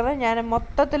 ഇൻപുട്ടിൻ്റെ എറർ ഞാൻ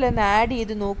മൊത്തത്തിലൊന്ന് ആഡ്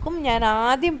ചെയ്ത് നോക്കും. ഞാൻ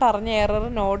ആദ്യം പറഞ്ഞ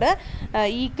എററിനോട്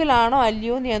ഈക്വൽ ആണോ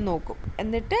അല്ലയോ എന്ന് ഞാൻ നോക്കും.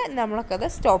 എന്നിട്ട് നമ്മൾക്കത്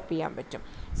സ്റ്റോപ്പ് ചെയ്യാൻ പറ്റും.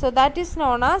 So that is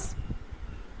known as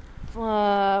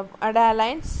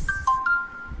Adaline's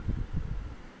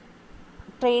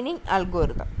training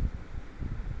algorithm.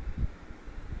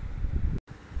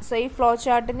 So ഈ ഫ്ലോ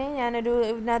ചാർട്ടിനെ ഞാനൊരു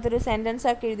ഇതിനകത്തൊരു സെൻറ്റൻസ്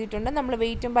ആക്കി എഴുതിയിട്ടുണ്ട്. നമ്മൾ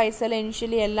വെയിറ്റും പൈസയും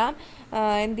ഇനിഷ്യലി എല്ലാം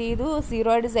എന്ത് ചെയ്തു, 0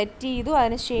 ആയിട്ട് സെറ്റ് ചെയ്തു.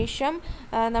 അതിനുശേഷം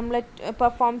നമ്മൾ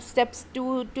perform steps 2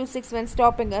 to 6 when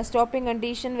stopping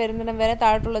condition വരുന്നിടം വരെ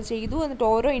താഴോട്ടുള്ളത് ചെയ്തു. എന്നിട്ട്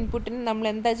ഓരോ ഇൻപുട്ടിനും നമ്മൾ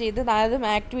എന്താ ചെയ്തത്, അതും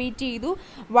ആക്ടിവേറ്റ് ചെയ്തു,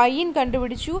 വൈൻ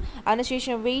കണ്ടുപിടിച്ചു.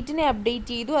 അതിനുശേഷം വെയിറ്റിനെ അപ്ഡേറ്റ്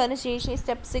ചെയ്തു. അതിനുശേഷം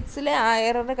സ്റ്റെപ്പ് 6 ആ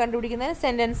എറർ കണ്ടുപിടിക്കുന്ന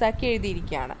സെൻറ്റൻസ് ആക്കി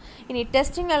എഴുതിയിരിക്കുകയാണ്. ഇനി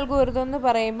ടെസ്റ്റിംഗ് അൽഗോരിതം എന്ന്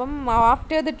പറയുമ്പം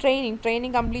ആഫ്റ്റർ ദ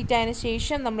ട്രെയിനിങ് കംപ്ലീറ്റ് ആയതിനു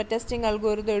ശേഷം നമ്മൾ ടെസ്റ്റിംഗ്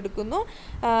അൽഗോരിതം എടുക്കുന്നു.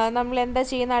 നമ്മൾ എന്താ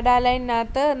ചെയ്യുന്ന,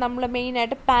 അഡാലൈനകത്ത് നമ്മൾ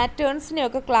മെയിനായിട്ട്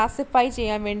പാറ്റേൺസിനെയൊക്കെ ക്ലാസിഫൈ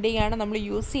ചെയ്യാൻ വേണ്ടിയാണ് നമ്മൾ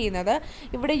യൂസ് ചെയ്യുന്നത്.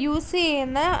 ഇവിടെ യൂസ്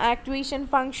ചെയ്യുന്ന ആക്ടിവേഷൻ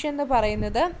ഫംഗ്ഷൻ എന്ന്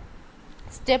പറയുന്നത്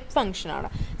സ്റ്റെപ്പ് ഫംഗ്ഷനാണ്.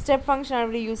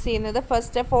 ഇവിടെ യൂസ് ചെയ്യുന്നത്.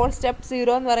 ഫസ്റ്റ് ഓഫ് ഓൾ സ്റ്റെപ്പ്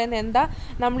 0 എന്ന് പറയുന്നത് എന്താ,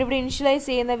 നമ്മളിവിടെ ഇനിഷ്യലൈസ്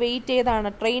ചെയ്യുന്ന വെയിറ്റ് ഏതാണ്,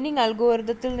 ട്രെയിനിങ്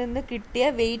അൽഗോരിതത്തിൽ നിന്ന് കിട്ടിയ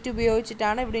വെയിറ്റ്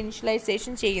ഉപയോഗിച്ചിട്ടാണ് ഇവിടെ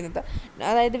ഇനിഷ്യലൈസേഷൻ ചെയ്യുന്നത്.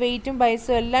 അതായത് വെയിറ്റും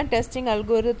പൈസയും എല്ലാം ടെസ്റ്റിംഗ്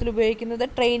അൽഗോരിതത്തിൽ ഉപയോഗിക്കുന്നത്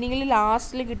ട്രെയിനിങ്ങിൽ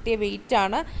ലാസ്റ്റിൽ കിട്ടിയ വെയിറ്റ്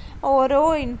ആണ്. ഓരോ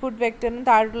ഇൻപുട്ട് വെക്ടറിനും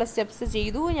താഴെയുള്ള സ്റ്റെപ്സ്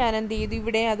ചെയ്തു. ഞാൻ എന്ത് ചെയ്തു,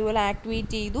 ഇവിടെ അതുപോലെ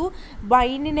ആക്ടിവേറ്റ് ചെയ്തു,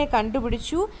 വൈനിനെ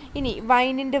കണ്ടുപിടിച്ചു. ഇനി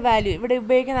വൈനിൻ്റെ വാല്യൂ, ഇവിടെ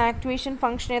ഉപയോഗിക്കുന്ന ആക്ടിവേഷൻ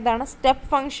ഫംഗ്ഷൻ ഏതാണ്, സ്റ്റെപ്പ്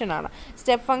ഫംഗ്ഷനാണ്.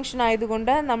 സ്റ്റെപ്പ് ഫംഗ്ഷൻ ആയതുകൊണ്ട്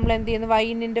നമ്മൾ എന്ത് ചെയ്യുന്നു,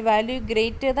 വൈനിൻ്റെ value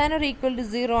greater than or equal to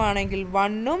 0 ആണെങ്കിൽ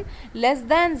 1ഉം ലെസ്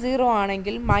ദാൻ 0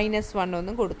 ആണെങ്കിൽ -1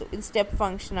 എന്നും കൊടുത്തു. ഇത് സ്റ്റെപ്പ്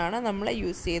ഫംഗ്ഷനാണ് നമ്മൾ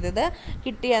യൂസ് ചെയ്തത്.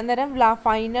 കിട്ടിയ അന്നേരം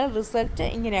ഫൈനൽ റിസൾട്ട്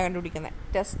ഇങ്ങനെയാണ് കണ്ടുപിടിക്കുന്നത്,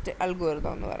 ടെസ്റ്റ്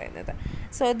അൽഗോരിതം എന്ന് പറയുന്നത്.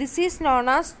 So this is known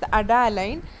as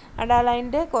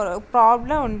അഡാലൈൻ്റെ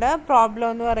problem ഉണ്ട്. പ്രോബ്ലം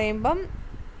എന്ന് പറയുമ്പം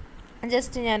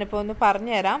ജസ്റ്റ് ഞാനിപ്പോൾ ഒന്ന്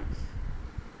പറഞ്ഞുതരാം.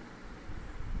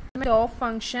 Of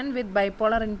function with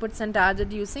bipolar inputs and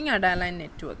target using അഡാലൈൻ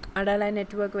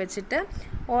network വെച്ചിട്ട്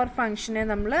ഓർ ഫംഗ്ഷനെ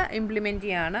നമ്മൾ ഇംപ്ലിമെൻറ്റ്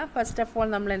ചെയ്യുകയാണ്. ഫസ്റ്റ് ഓഫ് ഓൾ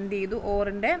നമ്മൾ എന്ത് ചെയ്തു,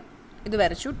 ഓറിൻ്റെ ഇത്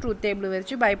വരച്ചു, ട്രൂത്ത് ടേബിൾ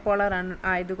വരച്ചു. ബൈപോളർ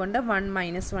ആയതുകൊണ്ട് 1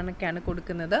 -1 ഒക്കെയാണ്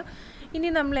കൊടുക്കുന്നത്.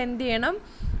 ഇനി നമ്മൾ എന്ത് ചെയ്യണം,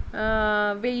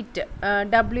 വെയിറ്റ്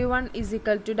W1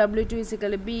 = W2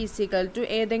 = B =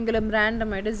 ഏതെങ്കിലും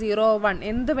റാൻഡമായിട്ട് 0 1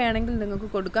 എന്ത് വേണമെങ്കിലും നിങ്ങൾക്ക്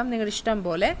കൊടുക്കാം, നിങ്ങളുടെ ഇഷ്ടം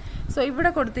പോലെ. സോ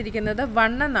ഇവിടെ കൊടുത്തിരിക്കുന്നത്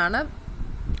 1 എന്നാണ്.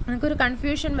 നമുക്കൊരു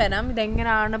കൺഫ്യൂഷൻ വരാം,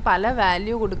 ഇതെങ്ങനെയാണ് പല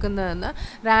വാല്യൂ കൊടുക്കുന്നതെന്ന്.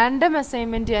 റാൻഡം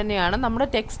അസൈൻമെൻറ്റ് തന്നെയാണ്, നമ്മുടെ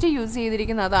ടെക്സ്റ്റ് യൂസ്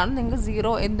ചെയ്തിരിക്കുന്നത് അതാണ്. നിങ്ങൾക്ക്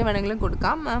 0 എന്ത് വേണമെങ്കിലും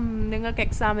കൊടുക്കാം. നിങ്ങൾക്ക്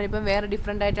എക്സാമിന് ഇപ്പം വേറെ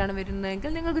ഡിഫറെൻ്റ് ആയിട്ടാണ്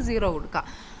വരുന്നതെങ്കിൽ നിങ്ങൾക്ക് 0 കൊടുക്കാം.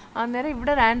 അന്നേരം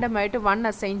ഇവിടെ റാൻഡമായിട്ട് 1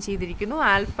 അസൈൻ ചെയ്തിരിക്കുന്നു.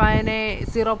 ആൽഫാനെ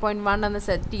 0.1 എന്ന്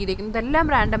സെറ്റ് ചെയ്തിരിക്കുന്നു. ഇതെല്ലാം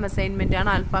റാൻഡം അസൈൻമെൻ്റ്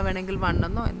ആണ്. ആൽഫ വേണമെങ്കിൽ 1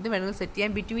 എന്നോ എന്ത് വേണമെങ്കിലും സെറ്റ്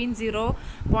ചെയ്യാം. ബിറ്റ്വീൻ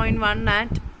 0.1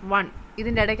 and 1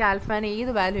 ഇതിൻ്റെ ഇടയ്ക്ക് ആൽഫാനെ ഏത്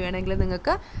വാല്യൂ വേണമെങ്കിലും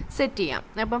നിങ്ങൾക്ക് സെറ്റ് ചെയ്യാം.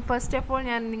 അപ്പം ഫസ്റ്റ് ഓഫ് ഓൾ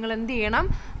നിങ്ങൾ എന്ത് ചെയ്യണം,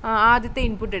 ആദ്യത്തെ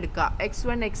ഇൻപുട്ട് എടുക്കുക,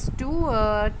 x1 x2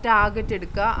 ടാർഗറ്റ്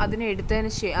എടുക്കുക. അതിനെ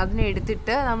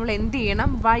എടുത്തിട്ട് നമ്മൾ എന്ത് ചെയ്യണം,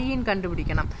 y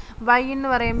കണ്ടുപിടിക്കണം. y എന്ന്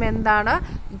പറയുമ്പോൾ എന്താണ്,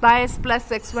 bias plus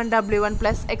x1 w1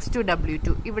 plus x2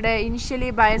 w2. ഇവിടെ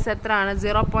ഇനിഷ്യലി ബയസ് എത്രയാണ്,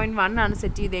 0.1 ആണ്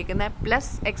സെറ്റ് ചെയ്തേക്കുന്നത്.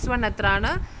 പ്ലസ് x1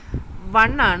 എത്രയാണ്,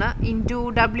 1 ആണ്. Into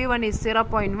w1 is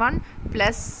 0.1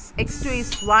 plus x2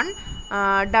 is 1,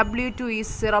 w2 is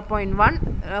 0.1.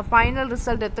 Final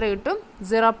result എത്ര കിട്ടും,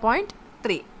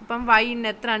 0.3. ഇപ്പം വൈൻ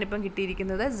എത്രയാണ് ഇപ്പം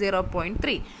കിട്ടിയിരിക്കുന്നത്,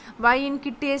 0.3. വൈൻ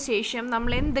കിട്ടിയ ശേഷം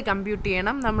നമ്മൾ എന്ത് കമ്പ്യൂട്ട്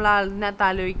ചെയ്യണം, നമ്മൾ അതിനകത്ത്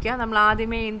ആലോചിക്കുക. നമ്മൾ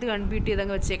ആദ്യമേ എന്ത് കമ്പ്യൂട്ട്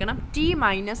ചെയ്തങ്ങ് വെച്ചേക്കണം, t -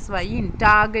 വൈൻ.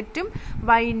 ടാർഗറ്റും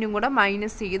വൈനും കൂടെ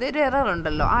മൈനസ് ചെയ്ത് ഒരു എറർ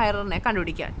ഉണ്ടല്ലോ, ആ എററിനെ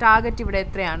കണ്ടുപിടിക്കുക. ടാർഗറ്റ് ഇവിടെ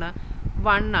എത്രയാണ്,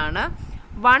 1 ആണ്.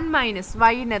 1 -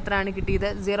 വൈൻ എത്രയാണ് കിട്ടിയത്,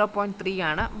 0.3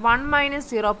 ആണ്. 1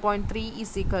 - 0.3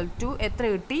 = എത്ര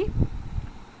കിട്ടി,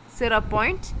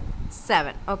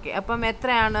 0.7. ഓക്കെ, അപ്പം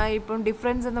എത്രയാണ് ഇപ്പം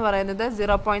ഡിഫറൻസ് എന്ന് പറയുന്നത്,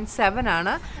 0.7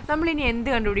 ആണ്. നമ്മളിനി എന്ത്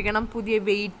കണ്ടുപിടിക്കണം, പുതിയ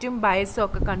വെയിറ്റും ബയസും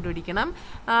ഒക്കെ കണ്ടുപിടിക്കണം.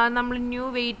 നമ്മൾ ന്യൂ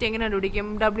വെയിറ്റ് എങ്ങനെ കണ്ടുപിടിക്കും,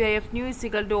 WIF new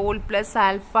 = all plus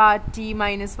alpha t -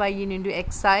 y into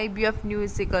xi. BF new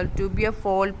 = BF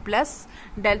all plus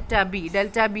delta b.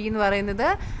 delta b എന്ന് പറയുന്നത്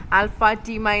ആൽഫ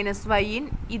t - y.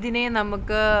 ഇതിനെ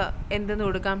നമുക്ക് എന്തെന്ന്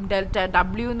കൊടുക്കാം, ഡെൽറ്റ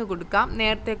w എന്ന് കൊടുക്കാം.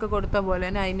 നേരത്തെയൊക്കെ കൊടുത്ത പോലെ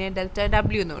തന്നെ അതിനെ ഡെൽറ്റ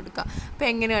w എന്ന് കൊടുക്കാം. അപ്പോൾ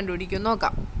എങ്ങനെ കണ്ടുപിടിക്കും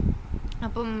നോക്കാം.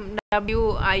 അപ്പം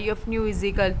WIF new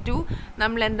 =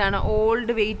 നമ്മൾ എന്താണ്,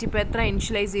 ഓൾഡ് വെയിറ്റ് ഇപ്പോൾ എത്ര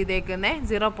ഇനിഷ്യലൈസ് ചെയ്തേക്കുന്നത്,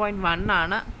 0.1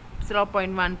 ആണ്.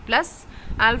 0.1 പ്ലസ്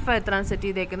ആൽഫ എത്രയാണ് സെറ്റ്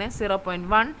ചെയ്തേക്കുന്നത്,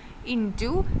 0.1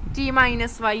 ഇൻറ്റു t - y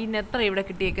എത്ര ഇവിടെ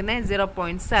കിട്ടിയേക്കുന്നത്,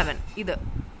 0.7. ഇത്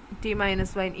t - y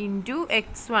ഇൻറ്റു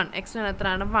x1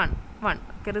 എത്രയാണ്, 1.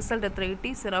 റിസൾട്ട് എത്ര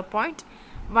കിട്ടി,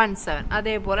 0.17.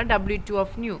 അതേപോലെ W2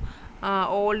 of new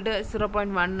ഓൾഡ്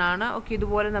 0.1 ആണ്. ഓക്കെ,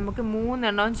 ഇതുപോലെ നമുക്ക് 3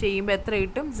 എണ്ണം ചെയ്യുമ്പോൾ എത്ര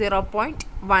കിട്ടും,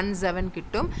 0.17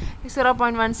 കിട്ടും.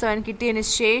 0.17 കിട്ടിയതിന്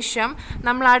ശേഷം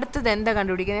നമ്മൾ അടുത്തത് എന്താ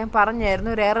കണ്ടുപിടിക്കുന്നത്, ഞാൻ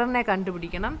പറഞ്ഞായിരുന്നു ഒരു എററിനെ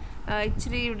കണ്ടുപിടിക്കണം.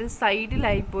 ഇച്ചിരി ഇവിടെ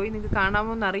സൈഡിലായിപ്പോയി, നിങ്ങൾക്ക്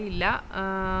കാണാമോ എന്നറിയില്ല.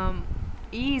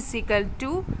 E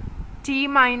 = T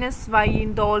minus Y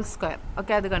in the whole square.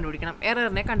 Okay, അത് കണ്ടുപിടിക്കണം.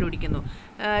 എററിനെ കണ്ടുപിടിക്കുന്നു.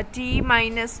 T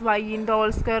minus Y in the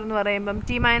whole square എന്ന് പറയുമ്പം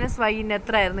ടി മൈനസ് വൈന്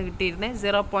എത്ര ആയിരുന്നു കിട്ടിയിരുന്നത്?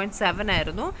 0.7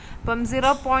 ആയിരുന്നു. അപ്പം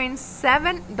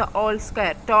 0.7 the whole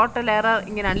square. Total error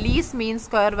ഇങ്ങനെയാണ്, ലീസ്റ്റ് മീൻ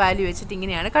സ്ക്വയർ വാല്യൂ വെച്ചിട്ട്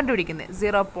ഇങ്ങനെയാണ് കണ്ടുപിടിക്കുന്നത്.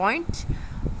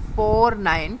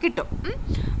 0.49 കിട്ടും.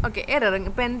 ഓക്കെ, എറർ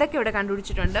ഇപ്പം എന്തൊക്കെ ഇവിടെ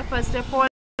കണ്ടുപിടിച്ചിട്ടുണ്ട്? First of all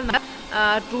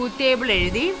truth table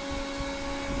എഴുതി,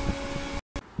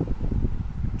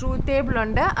 ട്രൂത്ത് ടേബിൾ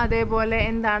ഉണ്ട്. അതേപോലെ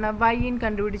എന്താണ് വൈൻ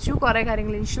കണ്ടുപിടിച്ചു, കുറേ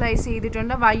കാര്യങ്ങൾ ഇനിഷ്യലൈസ്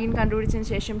ചെയ്തിട്ടുണ്ട്. വൈൻ കണ്ടുപിടിച്ചതിന്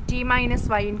ശേഷം ടി മൈനസ്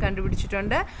വൈൻ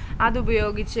കണ്ടുപിടിച്ചിട്ടുണ്ട്.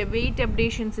 അതുപയോഗിച്ച് വെയിറ്റ്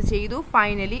അപ്ഡേഷൻസ് ചെയ്തു.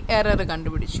 ഫൈനലി എറർ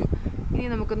കണ്ടുപിടിച്ചു. ഇനി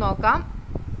നമുക്ക് നോക്കാം.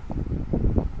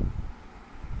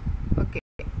 ഓക്കെ,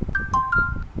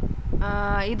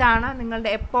 ഇതാണ്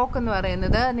നിങ്ങളുടെ എപ്പോക്ക് എന്ന്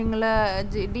പറയുന്നത്. നിങ്ങൾ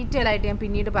ഡീറ്റെയിൽ ആയിട്ട് ഞാൻ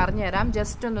പിന്നീട് പറഞ്ഞുതരാം.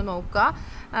 ജസ്റ്റ് ഒന്ന് നോക്കുക.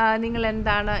 നിങ്ങൾ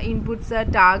എന്താണ് ഇൻപുട്ട്സ്,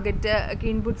 ടാർഗറ്റ് ഒക്കെ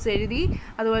ഇൻപുട്ട്സ് എഴുതി,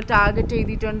 അതുപോലെ ടാർഗറ്റ്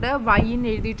എഴുതിയിട്ടുണ്ട്, വൈൻ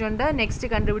എഴുതിയിട്ടുണ്ട്. നെക്സ്റ്റ്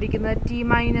കണ്ടുപിടിക്കുന്നത് ടി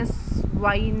മൈനസ്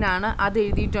വൈനാണ്, അത്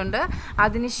എഴുതിയിട്ടുണ്ട്.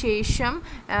 അതിനുശേഷം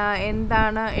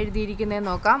എന്താണ്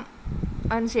എഴുതിയിരിക്കുന്നതെന്ന് നോക്കാം.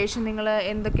 അതിനുശേഷം നിങ്ങൾ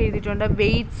എന്തൊക്കെ എഴുതിയിട്ടുണ്ട്?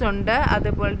 വെയ്റ്റ്സ് ഉണ്ട്,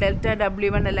 അതുപോലെ ഡെൽറ്റ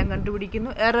W1 എല്ലാം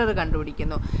കണ്ടുപിടിക്കുന്നു, എറർ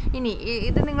കണ്ടുപിടിക്കുന്നു. ഇനി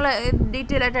ഇത് നിങ്ങൾ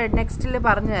ഡീറ്റെയിൽ ആയിട്ട് നെക്സ്റ്റിൽ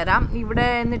പറഞ്ഞു തരാം. ഇവിടെ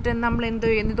എന്നിട്ട് നമ്മൾ എന്ത്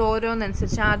ചെയ്യുന്നു? ഇത്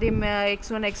ഓരോന്നനുസരിച്ച് ആദ്യം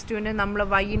x1 x2ന് നമ്മൾ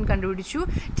വൈൻ കണ്ടുപിടിച്ചു.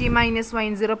 ടി മൈനസ്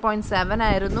വൈൻ 0.7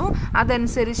 ആയിരുന്നു.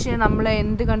 അതനുസരിച്ച് നമ്മൾ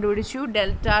എന്ത് കണ്ടുപിടിച്ചു?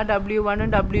 ഡെൽറ്റ W1ഉം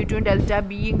W2ഉം ഡെൽറ്റ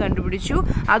Bയും കണ്ടുപിടിച്ചു.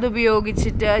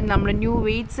 അതുപയോഗിച്ചിട്ട് നമ്മൾ ന്യൂ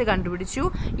വെയ്റ്റ്സ് കണ്ടുപിടിച്ചു.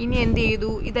 ഇനി എന്ത്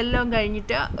ചെയ്തു? ഇതെല്ലാം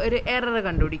കഴിഞ്ഞിട്ട് ഒരു എറർ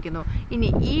കണ്ടുപിടിക്കുന്നു. ഇനി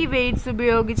ഈ വെയ്റ്റ്സ്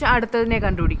ഉപയോഗിച്ച് അടുത്തതിനെ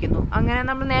കണ്ടുപിടിക്കുന്നു. അങ്ങനെ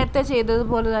നമ്മൾ നേരത്തെ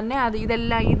ചെയ്തതുപോലെ തന്നെ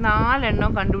ഇതെല്ലാം ഈ 4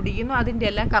 എണ്ണം കണ്ടുപിടിക്കുന്നു. അതിൻ്റെ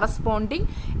എല്ലാം കറസ്പോണ്ടിങ്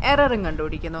എററും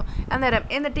കണ്ടുപിടിക്കുന്നു. അന്നേരം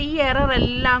എന്നിട്ട് ഈ എറർ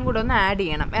എല്ലാം കൂടെ ഒന്ന് ആഡ്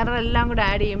ചെയ്യണം. എറർ എല്ലാം കൂടെ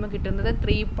ആഡ് ചെയ്യുമ്പോൾ കിട്ടുന്നത്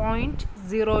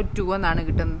 3.02 എന്നാണ്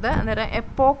കിട്ടുന്നത്. അന്നേരം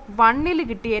എപ്പോക്ക് 1ൽ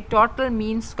കിട്ടിയ ടോട്ടൽ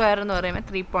മീൻ സ്ക്വയർ എന്ന് പറയുമ്പോൾ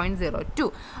 3.02.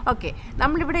 ഓക്കെ,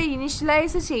 നമ്മളിവിടെ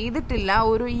ഇനിഷ്യലൈസ് ചെയ്തിട്ടില്ല.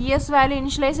 ഒരു ES വാല്യൂ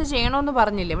ഇനിഷ്യലൈസ് ചെയ്യണമെന്ന്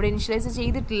പറഞ്ഞില്ല, ഇവിടെ ഇനിഷ്യലൈസ്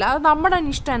ചെയ്തിട്ടില്ല. അത് നമ്മുടെ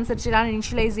ഇഷ്ടം അനുസരിച്ചിട്ടാണ്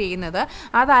ഇനിഷ്യലൈസ് ചെയ്യുന്നത്.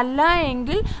 അതല്ല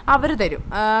എങ്കിൽ അവർ തരും.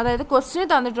 അതായത് ക്വസ്റ്റ്യൻ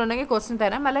തന്നിട്ടുണ്ടെങ്കിൽ ക്വസ്റ്റ്യൻ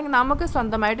തരാം, അല്ലെങ്കിൽ നമുക്ക്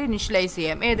സ്വന്തമായിട്ട് ഇനിഷ്യലൈസ്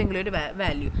ചെയ്യാം ഏതെങ്കിലും ഒരു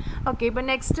വാല്യൂ. ഓക്കെ, ഇപ്പം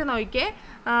നെക്സ്റ്റ് നോക്കിയേ.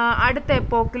 അടുത്ത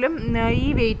എപ്പോക്കിലും ഈ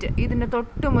വെയിറ്റ്, ഇതിന്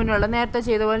തൊട്ട് മുന്നുള്ള നേരത്തെ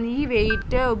ചെയ്ത പോലെ ഈ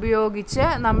വെയിറ്റ് ഉപയോഗിച്ച്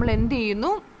നമ്മൾ എന്ത്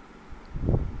ചെയ്യുന്നു?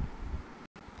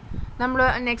 നമ്മൾ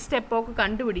നെക്സ്റ്റ് എപ്പോക്ക്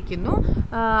കണ്ടുപിടിക്കുന്നു.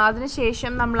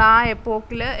 അതിനുശേഷം നമ്മൾ ആ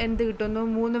എപ്പോക്കിൽ എന്ത് കിട്ടുന്നു?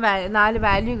 4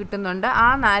 വാല്യൂ കിട്ടുന്നുണ്ട്. ആ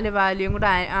 4 വാല്യൂയും കൂടെ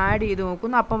ആഡ് ചെയ്ത്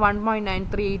നോക്കുന്നു. അപ്പം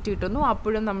 1.938 കിട്ടുന്നു.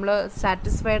 അപ്പോഴും നമ്മൾ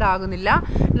സാറ്റിസ്ഫൈഡ് ആകുന്നില്ല.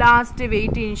 ലാസ്റ്റ്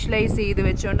വെയിറ്റ് ഇനിഷ്യലൈസ് ചെയ്ത്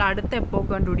വെച്ചുകൊണ്ട് അടുത്ത എപ്പോക്ക്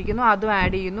കണ്ടുപിടിക്കുന്നു, അതും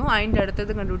ആഡ് ചെയ്യുന്നു, അതിൻ്റെ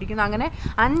അടുത്തത് കണ്ടുപിടിക്കുന്നു. അങ്ങനെ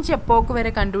 5 എപ്പോക്ക്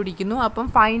വരെ കണ്ടുപിടിക്കുന്നു. അപ്പം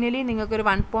ഫൈനലി നിങ്ങൾക്കൊരു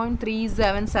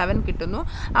 1.377 കിട്ടുന്നു.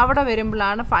 അവിടെ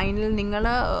വരുമ്പോഴാണ് ഫൈനൽ നിങ്ങൾ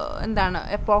എന്താണ്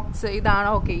എപ്പോക്സ് ഇതാണ്.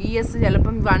 ഓക്കെ, ES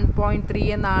ചിലപ്പം 1.3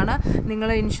 എന്നാണ് നിങ്ങൾ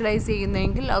ഇനിഷ്യലൈസ് ചെയ്യുന്നതെങ്കിൽ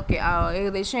ഓക്കെ,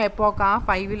 ഏകദേശം എപ്പോക്ക് ആ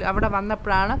 5ൽ അവിടെ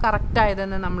വന്നപ്പോഴാണ്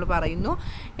കറക്റ്റായതെന്ന് നമ്മൾ പറയുന്നു.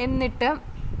 എന്നിട്ട്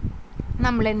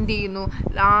നമ്മൾ എന്ത് ചെയ്യുന്നു?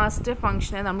 ലാസ്റ്റ്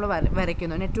ഫംഗ്ഷനെ നമ്മൾ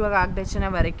വരയ്ക്കുന്നു, നെറ്റ്വർക്ക് ആർക്കിടെക്ചറിനെ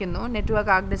വരയ്ക്കുന്നു.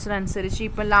 നെറ്റ്വർക്ക് ആർക്കിടെക്ചർ അനുസരിച്ച്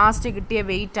ഇപ്പം ലാസ്റ്റ് കിട്ടിയ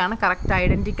വെയിറ്റാണ് കറക്റ്റ്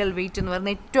ഐഡൻറ്റിക്കൽ വെയിറ്റ് എന്ന്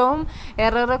പറയുന്നത്. ഏറ്റവും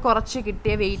എറർ കുറച്ച്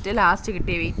കിട്ടിയ വെയിറ്റ് ലാസ്റ്റ്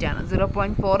കിട്ടിയ വെയിറ്റാണ്.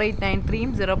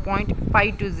 0.4893ഉം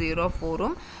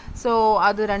 0.5204ഉം. സോ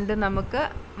അത് രണ്ടും നമുക്ക്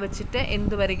വെച്ചിട്ട്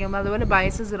എന്ത് വരയ്ക്കുമ്പോൾ അതുപോലെ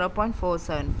ബയസ്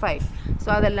 0.475. സോ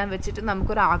അതെല്ലാം വെച്ചിട്ട്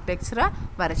നമുക്കൊരു ആർക്കിടെക്ചർ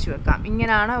വരച്ചു വെക്കാം.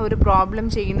 ഇങ്ങനെയാണ് ഒരു പ്രോബ്ലം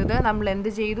ചെയ്യുന്നത്. നമ്മൾ എന്ത്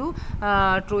ചെയ്തു?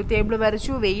 ട്രൂത്ത് ടേബിൾ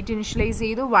വരച്ചു, വെയിറ്റ് ഇനിഷ്യലൈസ്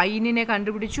ചെയ്തു, വൈനിനെ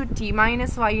കണ്ടുപിടിച്ചു, ടി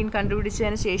മൈനസ് വൈൻ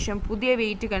കണ്ടുപിടിച്ചതിന് ശേഷം പുതിയ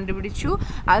വെയിറ്റ് കണ്ടുപിടിച്ചു,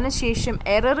 അതിനുശേഷം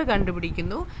എറർ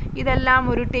കണ്ടുപിടിക്കുന്നു. ഇതെല്ലാം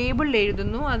ഒരു ടേബിളിൽ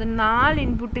എഴുതുന്നു. അതിന് 4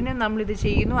 ഇൻപുട്ടിന് നമ്മളിത്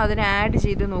ചെയ്യുന്നു, അതിനെ ആഡ്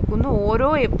ചെയ്ത് നോക്കുന്നു. ഓരോ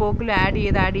എപ്പോക്കിലും ആഡ്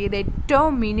ചെയ്ത്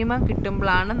ഏറ്റവും മിനിമം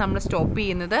കിട്ടുമ്പോഴാണ് നമ്മൾ സ്റ്റോപ്പ്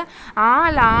ചെയ്യുന്നത്. ആ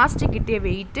ലാസ്റ്റ് കിട്ടിയ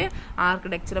വെയിറ്റ്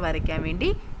ആർക്കിടെക്ചർ വരയ്ക്കാൻ വേണ്ടി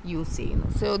യൂസ് ചെയ്യുന്നു.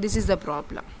 So this is the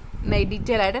problem.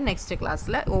 Detail ആയിട്ട് നെക്സ്റ്റ്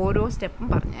ക്ലാസ്സിൽ ഓരോ സ്റ്റെപ്പും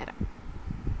പറഞ്ഞുതരാം.